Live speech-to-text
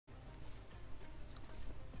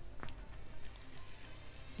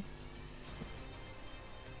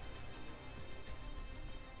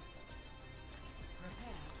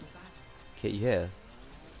Kit, you here?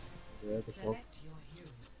 Yeah, the fuck.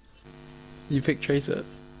 You pick Tracer.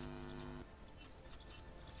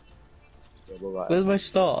 Yeah, we're right. Where's my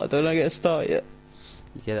start? Don't I get a start yet?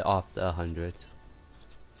 You get it after 100.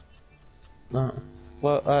 No.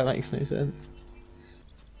 Well, that makes no sense.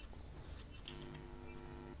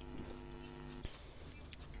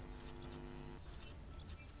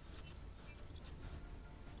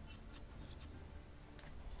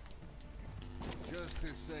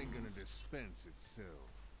 Justice ain't gonna dispense itself.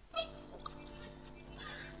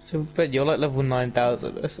 So, Ben, you're like level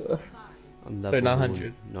 9,000 or so. I'm So level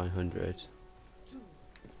 900. 900.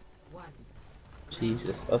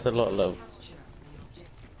 Jesus, that's a lot of levels.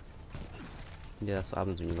 Yeah, that's what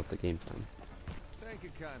happens when you love the game, Sam. Thank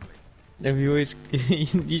you kindly. Have you always...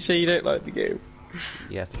 you say you don't like the game?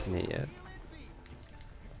 Yeah, fucking idiot.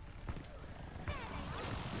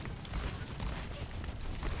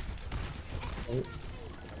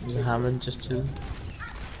 There's a Hammond just chilling.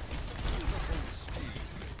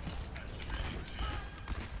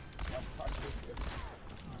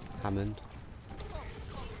 Hammond.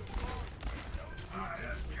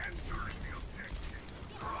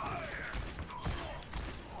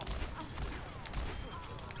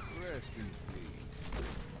 Rest in peace.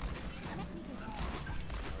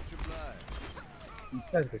 Much obliged. These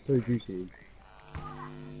guys are so juicy.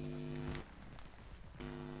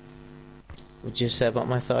 Would you say about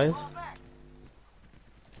my thighs?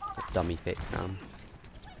 Dummy fix, Sam.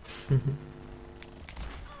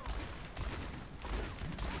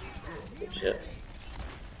 Shit.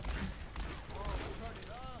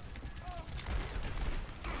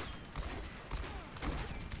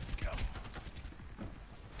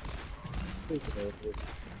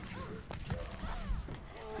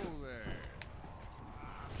 Oh there.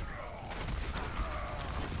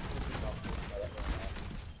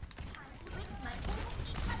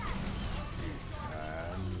 It's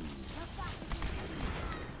time.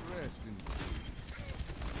 Rest in peace.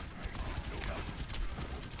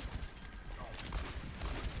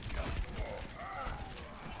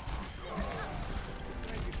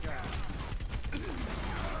 Thank you, kind.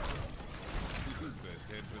 Best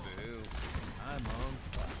head for the hills. I'm on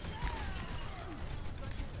fire.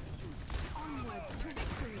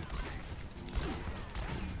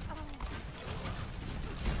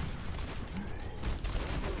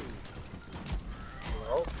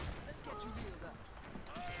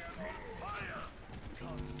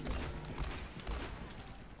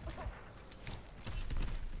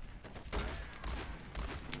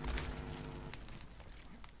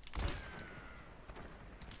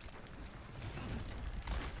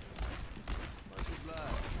 Much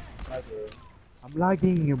obliged. I'm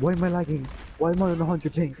lagging. Why am I lagging? Why am I on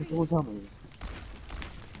 100 ping? Can someone tell me?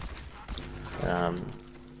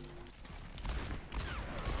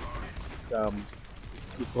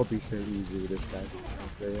 It's probably so easy with this guy.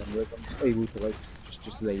 Okay, I'm just able to like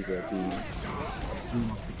just lay there, do doom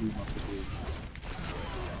after doom after doom.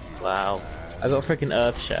 Wow. I got freaking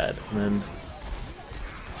Earth Shad, and then...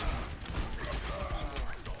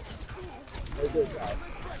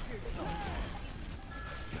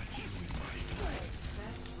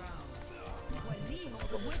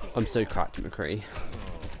 I'm so cracked, McCree.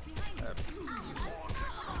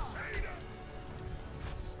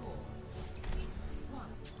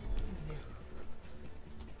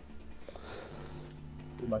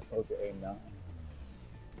 Do my soldier aim now.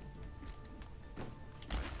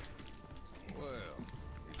 Well,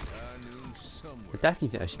 it's high noon I somewhere. definitely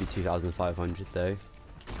think I should be 2,500 though.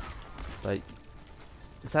 Like,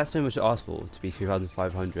 is that so much to ask for, to be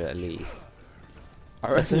 2,500 at least?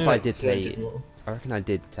 I reckon if I did play, I reckon I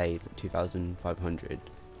did play 2,500,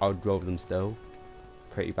 I would roll them still,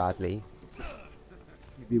 pretty badly.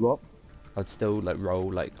 You be what? I'd still like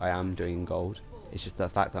roll like I am doing in gold. It's just the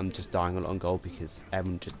fact that I'm just dying a lot on gold because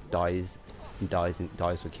everyone just dies and dies and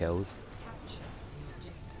dies for kills.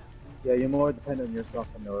 Yeah, you're more dependent on yourself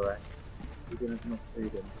than you're right. You're gonna have enough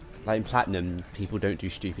freedom. Like in platinum, people don't do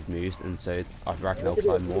stupid moves, and so I reckon I'll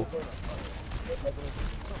climb more.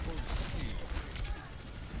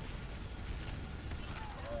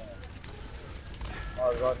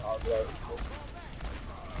 I'll run, I'll run.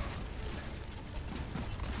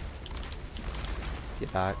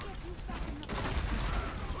 Get back.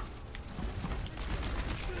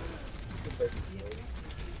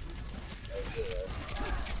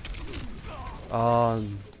 Oh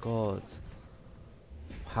god.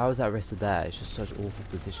 How is that rested there? It's just such awful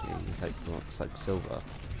positioning. It's like silver.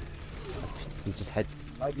 You just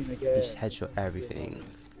Lagging you again. just headshot everything.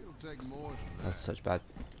 It'll take more. That's such bad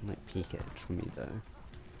like peak edge for me though.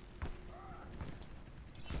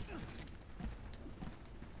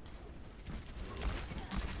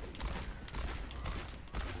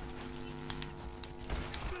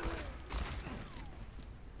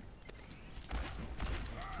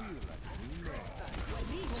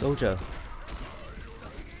 Soldier.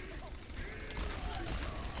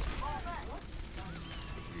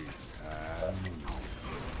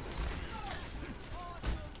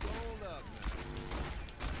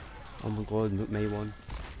 Oh my god, May one.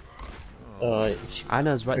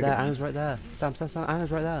 Anna's right there, Anna's right there. Sam,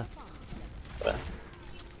 Anna's right there. Where?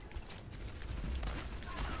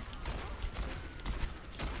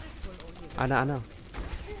 Anna.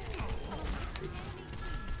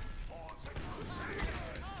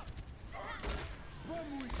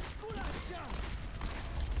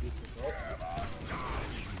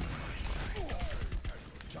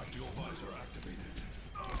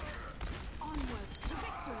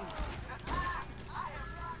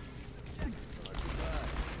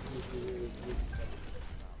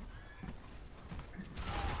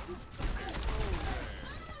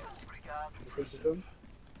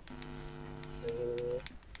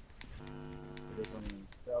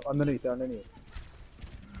 Underneath.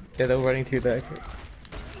 Yeah, they're running through there.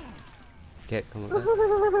 Okay, come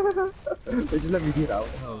on. They just let me do that.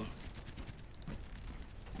 Oh.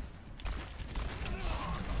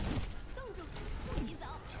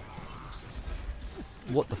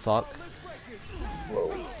 What the fuck?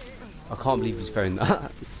 Whoa. I can't believe he's throwing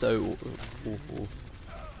that. It's so awful.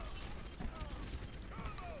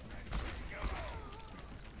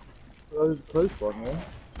 That was a close one, man.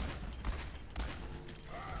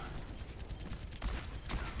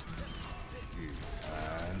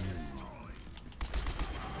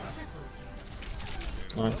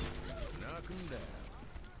 Nice. Knock him down.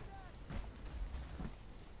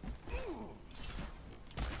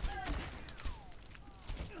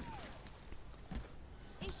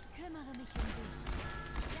 Ich kümmere mich um dich.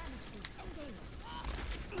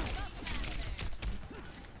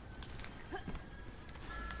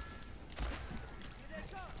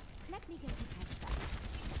 Let me get you patched up.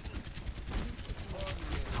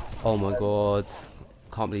 Oh my god.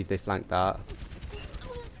 Can't believe they flanked that.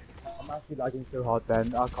 I'm actually lagging so hard,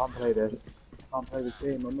 Ben. I can't play this. I can't play this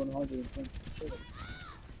game. I'm on 120 ping.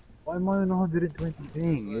 Why am I on 120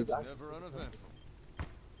 ping? This It's life's actually... never uneventful.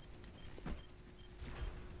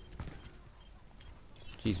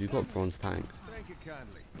 Jeez, we've got a bronze tank. Thank you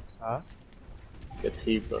kindly. Huh? Good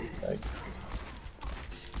team, bro. Like,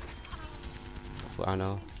 For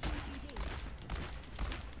Anna.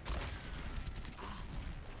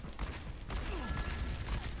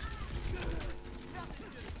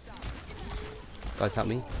 Guys, help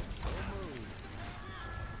me.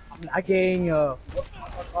 I'm lagging. I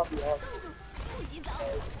can't be hard.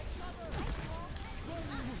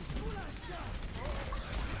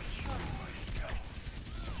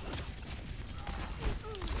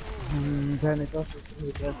 Ben, it doesn't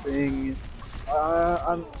do the thing.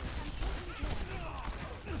 I'm...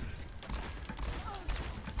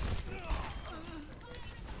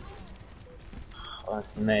 oh,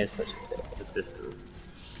 that's May is such a distance.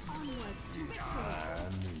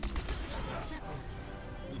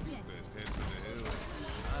 Best head for the hills.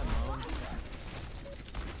 I'm on.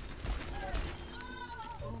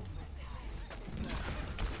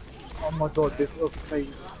 Oh my god, this looks crazy.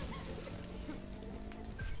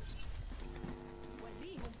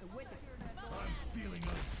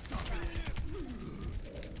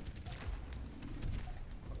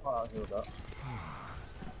 I can't heal that.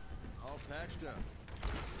 All patched up.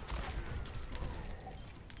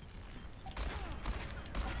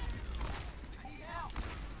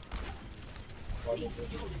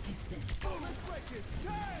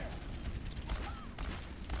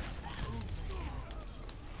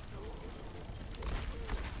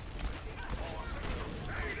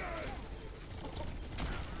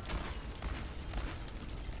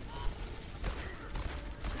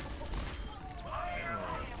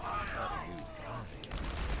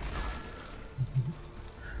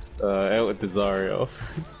 Out with the Zarya.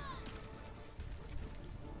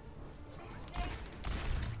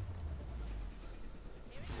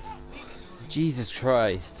 Jesus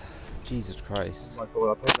Christ. Jesus Christ. Oh my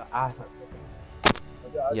god, I played the ass.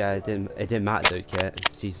 Yeah, it didn't matter though, Kit.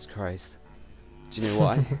 Jesus Christ. Do you know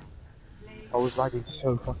why? I was lagging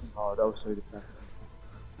so fucking hard, I was so depressed.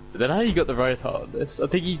 But then how you got the right heart on this? I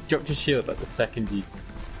think he dropped your shield like the second you...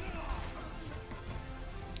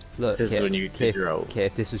 Look, This is Kit, when you did your ult. Kit,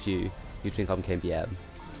 if this was you, you'd think I'm KBM.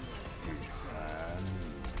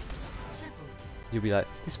 You'll be like,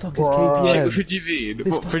 this fucker's What? Yeah, KBM. what do you mean?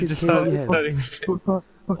 This What, for fucker's just KBM.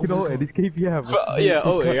 Fucking ulted, it's KPM. Yeah, This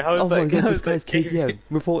oh, guy- how is oh my that? god, how this is that guy's KBM.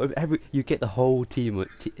 Report you get the whole team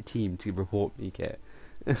to report me, Kit.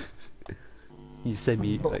 You send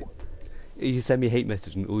me hate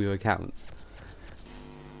message on all your accounts.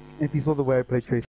 If you saw the way I played Trace